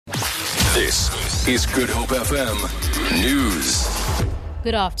This is Good Hope FM News.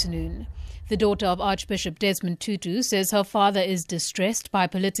 Good afternoon. The daughter of Archbishop Desmond Tutu says her father is distressed by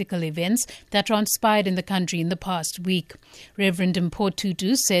political events that transpired in the country in the past week. Reverend Mpho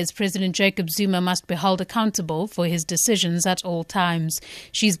Tutu says President Jacob Zuma must be held accountable for his decisions at all times.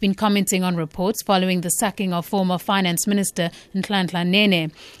 She's been commenting on reports following the sacking of former Finance Minister Nhlanhla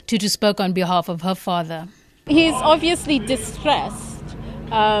Nene. Tutu spoke on behalf of her father. He's obviously distressed.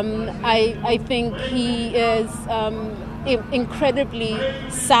 I think he is incredibly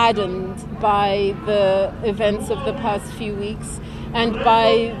saddened by the events of the past few weeks and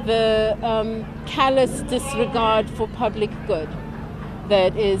by the callous disregard for public good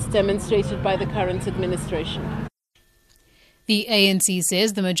that is demonstrated by the current administration. The ANC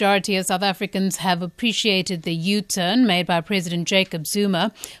says the majority of South Africans have appreciated the U-turn made by President Jacob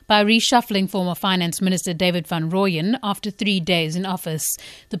Zuma by reshuffling former Finance Minister David van Rooyen after 3 days in office.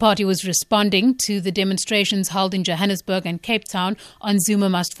 The party was responding to the demonstrations held in Johannesburg and Cape Town on Zuma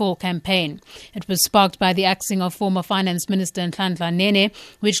Must Fall campaign. It was sparked by the axing of former Finance Minister Nhlanhla Nene,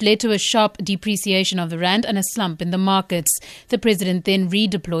 which led to a sharp depreciation of the rand and a slump in the markets. The president then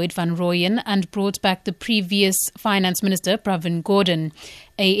redeployed van Rooyen and brought back the previous Finance Minister, Gordon.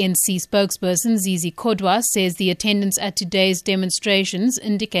 ANC spokesperson Zizi Kodwa says the attendance at today's demonstrations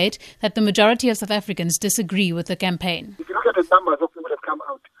indicate that the majority of South Africans disagree with the campaign. If you look at the numbers of people that have come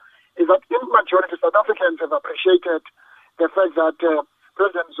out, is that in majority South Africans have appreciated the fact that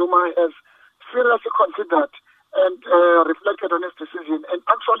President Zuma has seriously considered and reflected on his decision and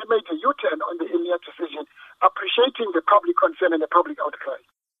actually made a U-turn on the earlier decision, appreciating the public concern and the public outcry.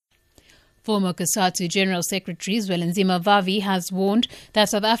 Former COSATU General Secretary Zwelinzima Vavi has warned that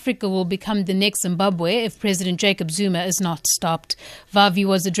South Africa will become the next Zimbabwe if President Jacob Zuma is not stopped. Vavi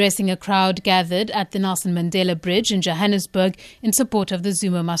was addressing a crowd gathered at the Nelson Mandela Bridge in Johannesburg in support of the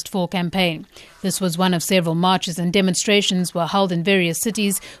Zuma Must Fall campaign. This was one of several marches and demonstrations were held in various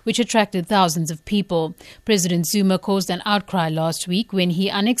cities which attracted thousands of people. President Zuma caused an outcry last week when he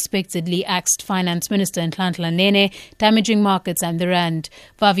unexpectedly axed Finance Minister Nhlanhla Nene, damaging markets and the rand.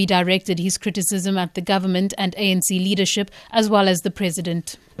 Vavi directed his criticism at the government and ANC leadership as well as the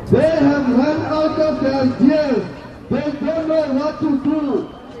president. They have run out of their ideas. They don't know what to do.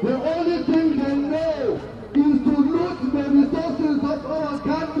 The only thing they know is to loot the resources of our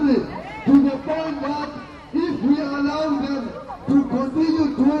country to the point that if we allow them to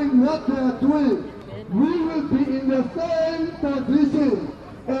continue doing what they are doing, we will be in the same position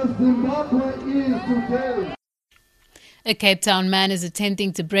as Zimbabwe is today. A Cape Town man is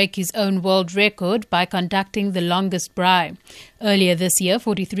attempting to break his own world record by conducting the longest braai. Earlier this year,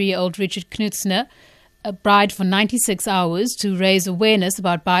 43-year-old Richard Knutsner braaied for 96 hours to raise awareness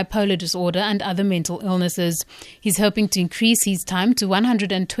about bipolar disorder and other mental illnesses. He's hoping to increase his time to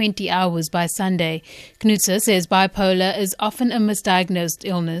 120 hours by Sunday. Knutsner says bipolar is often a misdiagnosed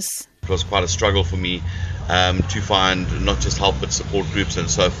illness. It was quite a struggle for me to find not just help but support groups and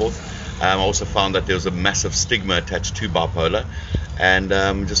so forth. I also found that there was a massive stigma attached to bipolar and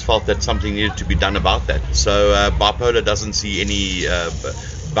just felt that something needed to be done about that. So bipolar doesn't see any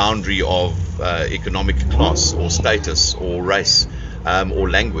boundary of economic class or status or race or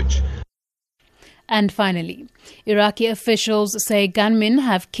language. And finally, Iraqi officials say gunmen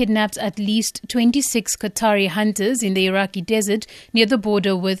have kidnapped at least 26 Qatari hunters in the Iraqi desert near the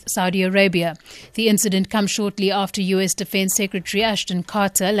border with Saudi Arabia. The incident comes shortly after U.S. Defense Secretary Ashton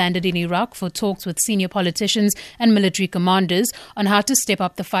Carter landed in Iraq for talks with senior politicians and military commanders on how to step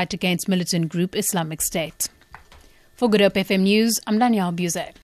up the fight against militant group Islamic State. For Good Hope FM News, I'm Danielle Buzet.